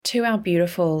To our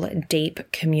beautiful,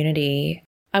 deep community,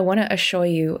 I want to assure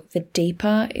you the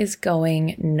deeper is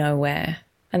going nowhere.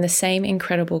 And the same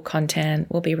incredible content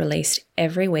will be released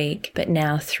every week, but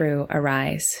now through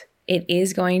Arise. It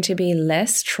is going to be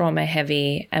less trauma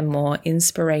heavy and more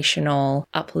inspirational,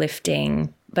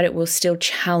 uplifting, but it will still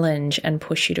challenge and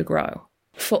push you to grow.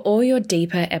 For all your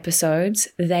deeper episodes,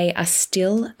 they are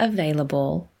still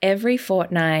available every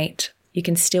fortnight. You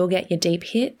can still get your deep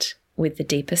hit with the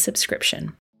deeper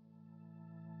subscription.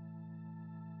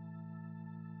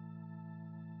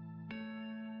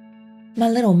 My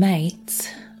little mates,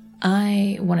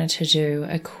 I wanted to do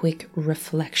a quick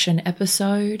reflection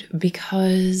episode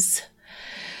because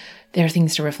there are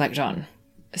things to reflect on.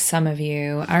 Some of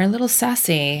you are a little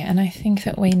sassy, and I think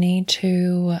that we need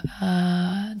to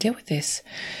deal with this.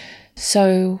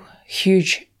 So,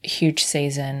 huge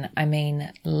season. I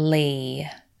mean, Lee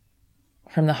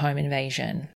from the home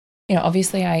invasion. You know,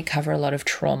 obviously I cover a lot of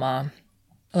trauma,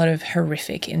 a lot of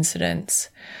horrific incidents,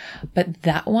 but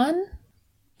that one,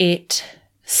 it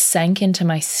sank into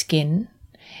my skin.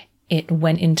 It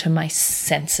went into my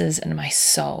senses and my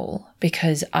soul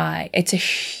because it's a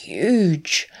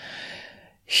huge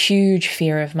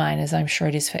fear of mine, as I'm sure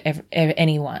it is for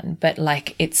anyone, but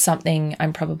like it's something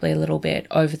I'm probably a little bit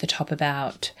over the top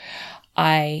about.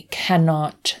 I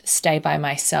cannot stay by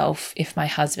myself. If my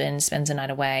husband spends a night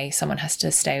away, someone has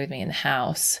to stay with me in the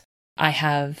house. I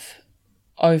have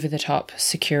over the top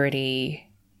security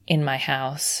in my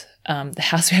house. The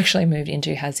house we actually moved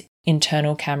into has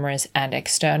internal cameras and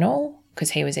external because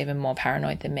he was even more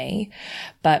paranoid than me.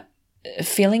 But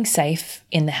feeling safe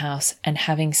in the house and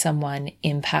having someone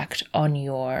impact on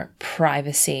your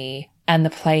privacy and the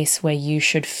place where you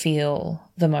should feel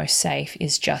the most safe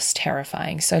is just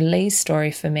terrifying. So Lee's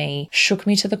story for me shook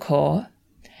me to the core.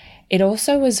 It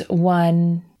also was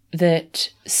one that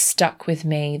stuck with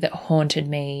me, that haunted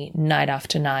me night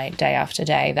after night, day after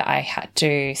day, that I had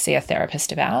to see a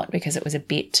therapist about because it was I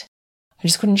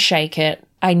just couldn't shake it.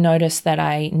 I noticed that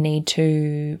I need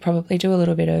to probably do a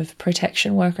little bit of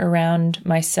protection work around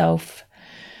myself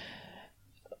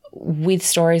with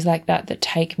stories like that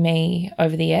take me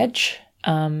over the edge.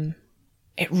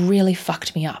 It really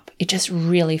fucked me up. It just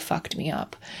really fucked me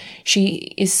up.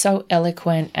 She is so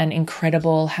eloquent and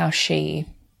incredible how she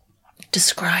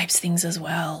describes things as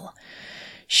well.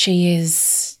 She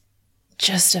is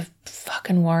just a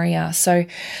fucking warrior. So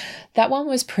that one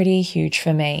was pretty huge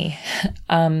for me.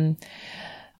 Another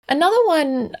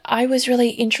one I was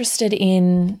really interested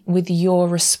in with your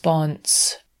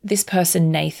response. This person,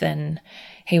 Nathan,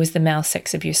 he was the male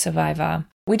sex abuse survivor.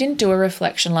 We didn't do a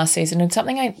reflection last season, and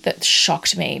something that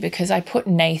shocked me because I put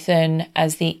Nathan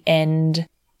as the end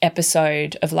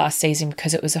episode of last season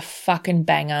because it was a fucking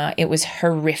banger. It was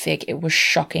horrific. It was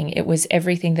shocking. It was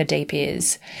everything the deep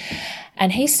is.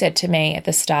 And he said to me at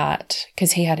the start,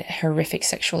 because he had horrific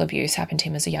sexual abuse happen to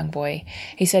him as a young boy,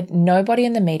 he said, nobody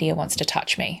in the media wants to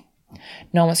touch me.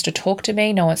 No one wants to talk to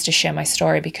me. No one wants to share my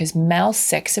story because male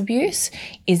sex abuse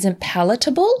isn't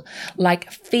palatable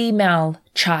like female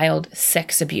child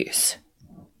sex abuse.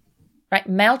 Right?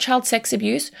 Male child sex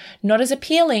abuse, not as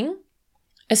appealing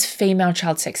as female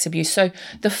child sex abuse. So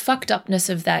the fucked upness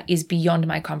of that is beyond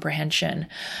my comprehension.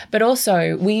 But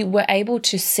also we were able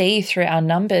to see through our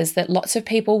numbers that lots of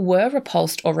people were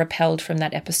repulsed or repelled from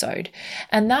that episode.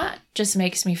 And that just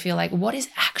makes me feel like, what is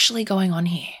actually going on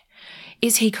here?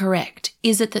 Is he correct?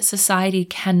 Is it that society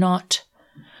cannot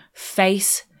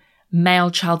face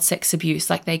male child sex abuse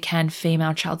like they can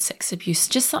female child sex abuse?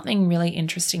 Just something really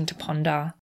interesting to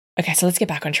ponder. Okay, so let's get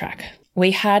back on track.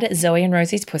 We had Zoe and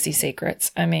Rosie's pussy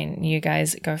secrets. I mean, you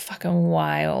guys go fucking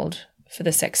wild for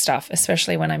the sex stuff,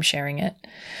 especially when I'm sharing it.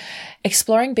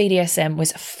 Exploring BDSM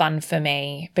was fun for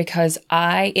me because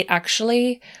it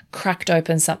actually cracked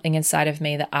open something inside of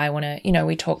me that I want to,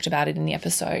 we talked about it in the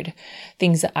episode,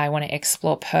 things that I want to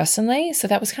explore personally. So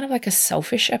that was kind of like a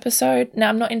selfish episode. Now,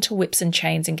 I'm not into whips and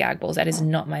chains and gag balls. That is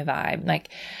not my vibe. Like,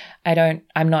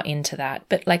 I'm not into that.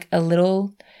 But like a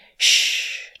little,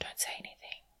 don't say anything.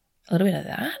 A little bit of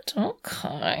that.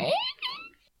 Okay.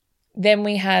 Then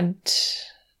we had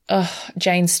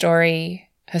Jane's story,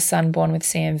 her son born with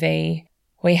CMV.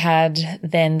 We had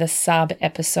then the sub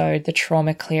episode, the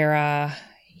trauma clearer.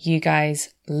 You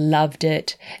guys loved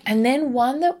it. And then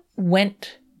one that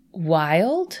went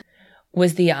wild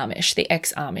was the Amish, the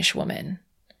ex-Amish woman.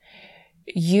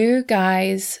 You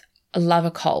guys love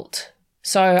a cult.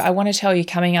 So I want to tell you,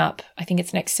 coming up, I think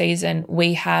it's next season,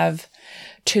 we have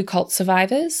 2 cult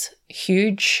survivors,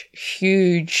 huge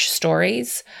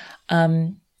stories.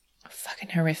 Fucking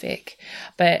horrific.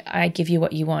 But I give you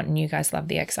what you want, and you guys love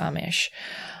the ex-Amish.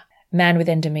 Man with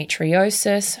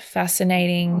endometriosis,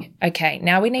 fascinating. Okay,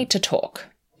 now we need to talk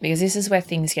because this is where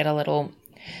things get a little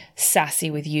sassy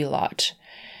with you lot.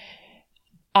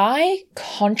 I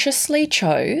consciously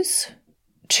chose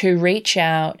to reach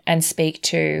out and speak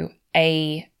to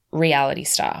a reality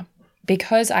star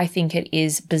because I think it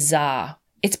is bizarre.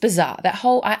 It's bizarre. That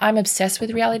whole, I'm obsessed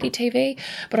with reality TV,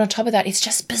 but on top of that, it's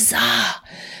just bizarre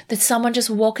that someone just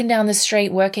walking down the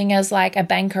street working as like a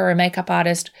banker or a makeup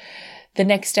artist, the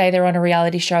next day they're on a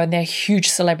reality show and they're a huge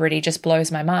celebrity, just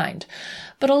blows my mind.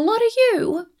 But a lot of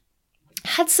you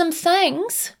had some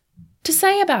things to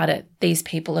say about it. These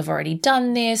people have already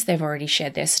done this. They've already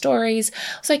shared their stories.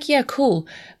 I was like, yeah, cool.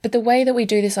 But the way that we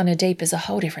do this on a deep is a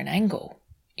whole different angle,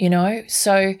 you know?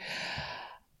 So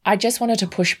I just wanted to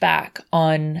push back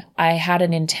on, I had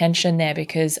an intention there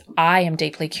because I am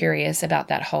deeply curious about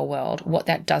that whole world, what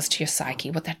that does to your psyche,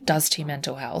 what that does to your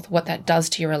mental health, what that does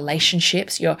to your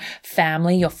relationships, your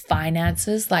family, your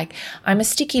finances. Like, I'm a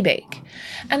sticky beak.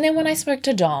 And then when I spoke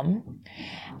to Dom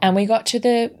and we got to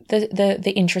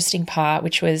the interesting part,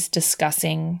 which was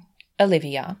discussing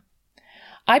Olivia,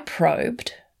 I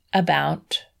probed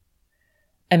about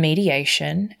a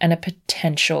mediation and a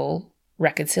potential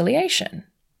reconciliation.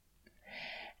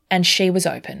 And she was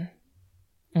open.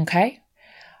 Okay?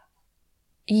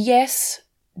 Yes,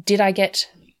 did I get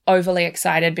overly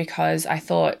excited because I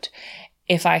thought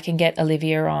if I can get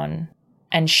Olivia on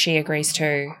and she agrees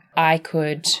to, I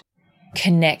could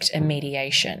connect a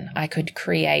mediation. I could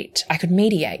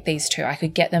mediate these two. I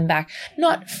could get them back,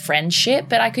 not friendship,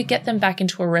 but I could get them back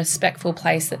into a respectful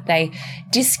place that they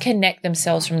disconnect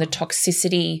themselves from the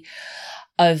toxicity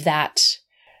of that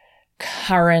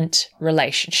current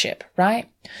relationship, right?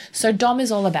 So Dom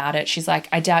is all about it. She's like,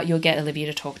 I doubt you'll get Olivia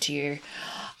to talk to you.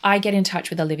 I get in touch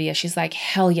with Olivia. She's like,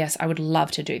 hell yes, I would love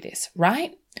to do this,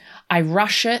 right? I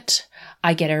rush it.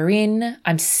 I get her in.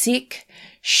 I'm sick.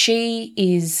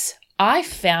 I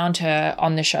found her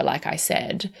on the show, like I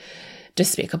said,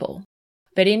 despicable.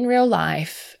 But in real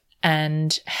life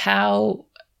and how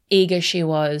eager she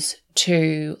was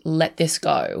to let this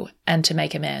go and to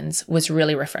make amends was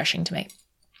really refreshing to me.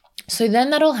 So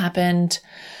then that all happened.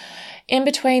 In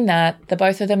between that, the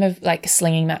both of them have like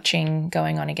slinging matching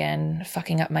going on again,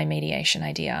 fucking up my mediation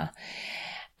idea.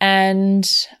 And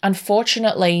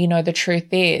unfortunately, you know, the truth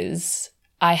is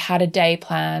I had a day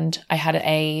planned. I had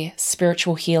a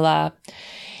spiritual healer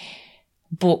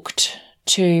booked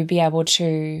to be able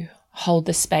to hold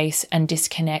the space and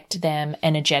disconnect them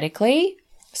energetically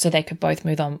so they could both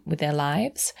move on with their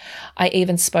lives. I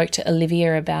even spoke to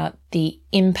Olivia about the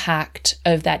impact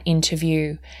of that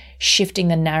interview, shifting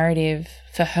the narrative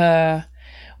for her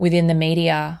within the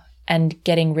media and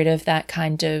getting rid of that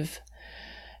kind of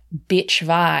bitch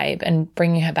vibe and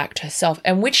bringing her back to herself.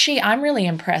 And I'm really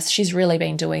impressed. She's really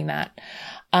been doing that.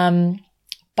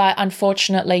 But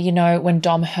unfortunately, you know, when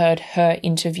Dom heard her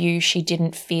interview, she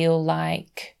didn't feel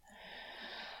like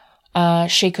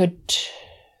she could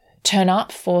turn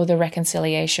up for the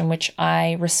reconciliation, which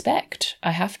I respect.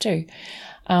 I have to.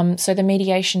 So the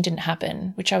mediation didn't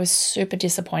happen, which I was super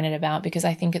disappointed about because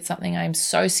I think it's something I'm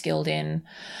so skilled in.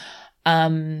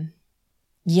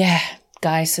 Yeah,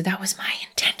 guys, so that was my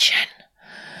intention.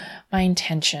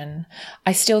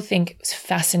 I still think it's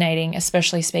fascinating,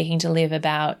 especially speaking to Liv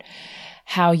about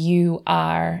how you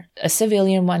are a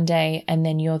civilian one day and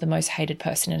then you're the most hated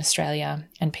person in Australia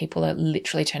and people are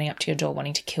literally turning up to your door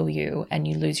wanting to kill you and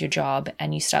you lose your job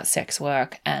and you start sex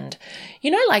work and,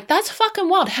 you know, like that's fucking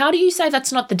wild. How do you say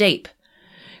that's not the deep?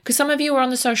 Because some of you are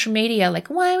on the social media like,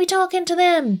 why are we talking to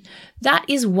them? That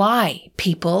is why,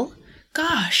 people.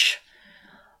 Gosh.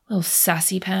 Little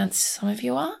sassy pants, some of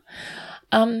you are.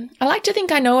 I like to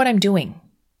think I know what I'm doing.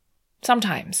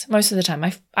 Sometimes, most of the time.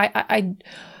 I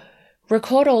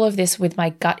record all of this with my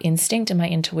gut instinct and my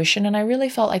intuition, and I really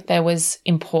felt like there was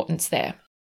importance there.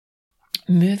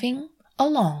 Moving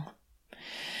along.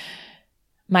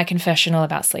 My confessional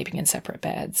about sleeping in separate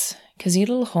beds, because you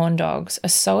little horn dogs are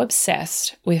so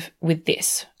obsessed with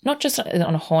this, not just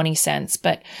on a horny sense,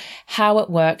 but how it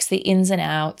works, the ins and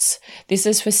outs. This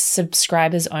is for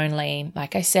subscribers only.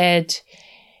 Like I said,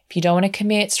 if you don't want to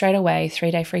commit straight away,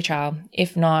 3-day free trial.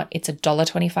 If not, it's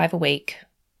 $1.25 a week.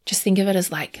 Just think of it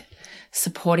as like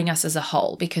supporting us as a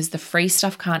whole, because the free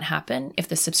stuff can't happen if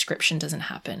the subscription doesn't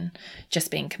happen.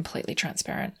 Just being completely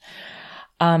transparent.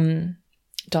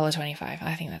 $1.25.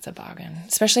 I think that's a bargain,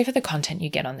 especially for the content you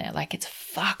get on there. Like, it's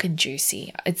fucking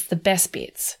juicy. It's the best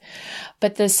bits.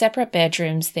 But the separate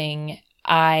bedrooms thing,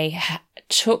 I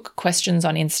took questions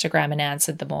on Instagram and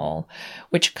answered them all,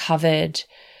 which covered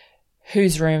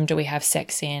whose room do we have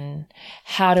sex in?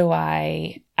 How do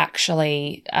I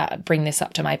actually bring this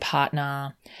up to my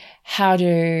partner? How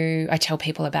do I tell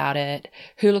people about it?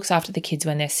 Who looks after the kids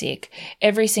when they're sick?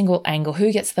 Every single angle.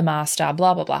 Who gets the master?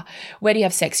 Blah, blah, blah. Where do you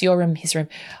have sex? Your room, his room.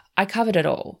 I covered it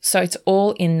all. So it's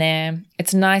all in there.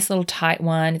 It's a nice little tight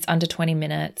one. It's under 20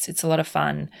 minutes. It's a lot of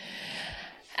fun.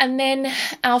 And then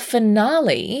our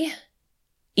finale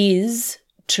is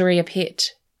Turia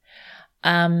Pitt,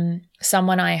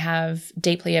 someone I have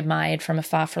deeply admired from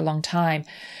afar for a long time.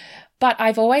 But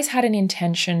I've always had an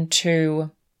intention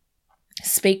to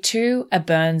speak to a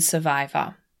burn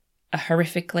survivor, a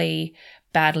horrifically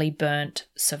badly burnt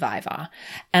survivor.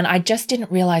 And I just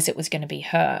didn't realize it was going to be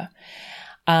her.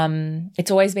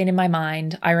 It's always been in my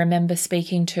mind. I remember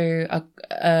speaking to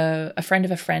a friend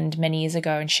of a friend many years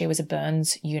ago, and she was a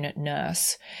burns unit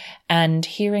nurse. And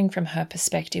hearing from her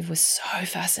perspective was so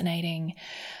fascinating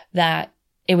that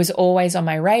it was always on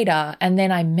my radar. And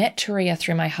then I met Turia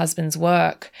through my husband's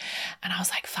work, and I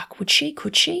was like, fuck,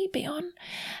 could she be on?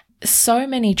 So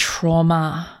many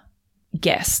trauma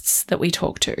guests that we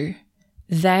talk to,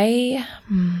 they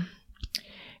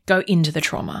go into the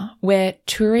trauma, where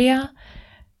Turia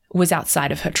was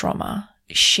outside of her trauma.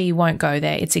 She won't go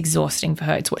there. It's exhausting for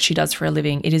her. It's what she does for a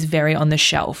living. It is very on the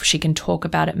shelf. She can talk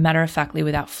about it matter-of-factly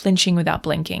without flinching, without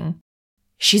blinking.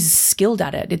 She's skilled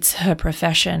at it. It's her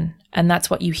profession. And that's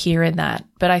what you hear in that.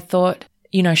 But I thought,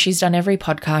 she's done every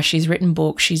podcast. She's written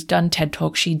books. She's done TED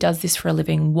Talks. She does this for a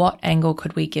living. What angle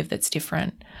could we give that's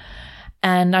different?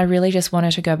 And I really just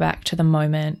wanted to go back to the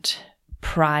moment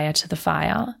prior to the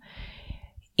fire,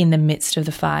 in the midst of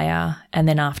the fire, and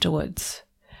then afterwards.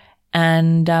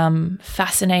 And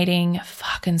fascinating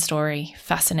fucking story.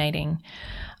 Fascinating.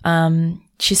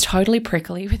 She's totally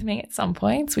prickly with me at some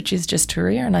points, which is just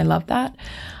Turia, and I love that.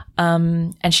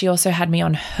 And she also had me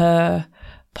on her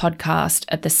podcast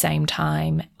at the same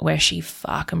time, where she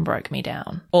fucking broke me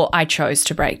down. Or I chose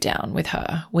to break down with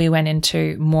her. We went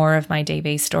into more of my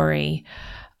DV story,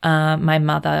 my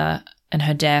mother and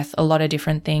her death, a lot of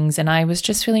different things. And I was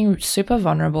just feeling super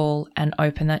vulnerable and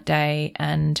open that day.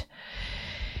 And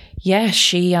yeah,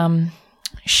 she held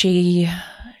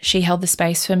the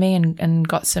space for me and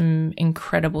got some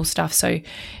incredible stuff. So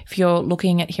if you're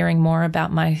looking at hearing more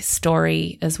about my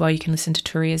story as well, you can listen to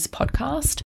Turia's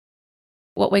podcast.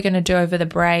 What we're going to do over the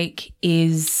break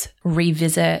is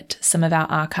revisit some of our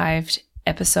archived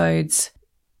episodes,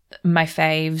 my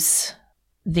faves,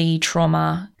 the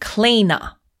trauma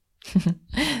cleaner,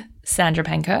 Sandra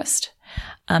Pankhurst,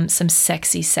 some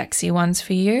sexy ones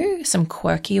for you, some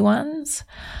quirky ones,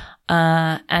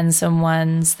 and some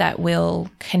ones that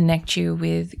will connect you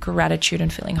with gratitude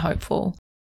and feeling hopeful.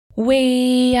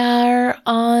 We are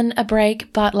on a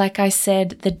break, but like I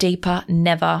said, the deeper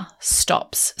never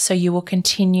stops. So you will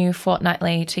continue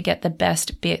fortnightly to get the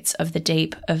best bits of the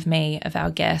deep of me, of our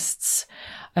guests,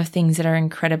 of things that are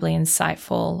incredibly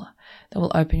insightful, that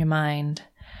will open your mind.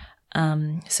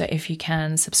 So if you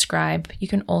can subscribe, you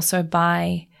can also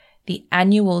buy the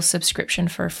annual subscription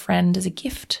for a friend as a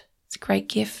gift. It's a great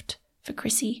gift for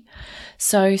Chrissy.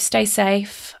 So stay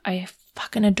safe. I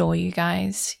fucking adore you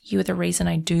guys. You are the reason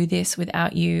I do this.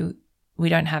 Without you, we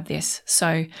don't have this.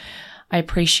 So I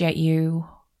appreciate you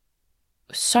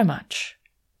so much.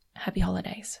 Happy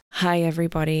holidays. Hi,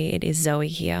 everybody. It is Zoe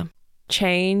here.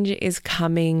 Change is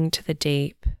coming to the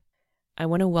deep. I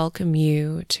want to welcome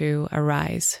you to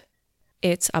Arise.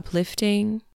 It's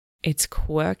uplifting. It's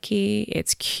quirky.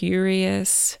 It's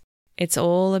curious. It's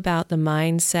all about the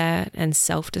mindset and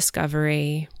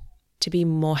self-discovery to be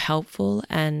more helpful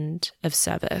and of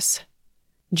service.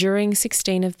 During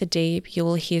 16 of the Deep, you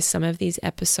will hear some of these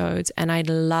episodes, and I'd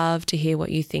love to hear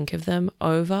what you think of them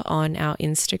over on our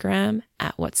Instagram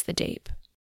at What's the Deep.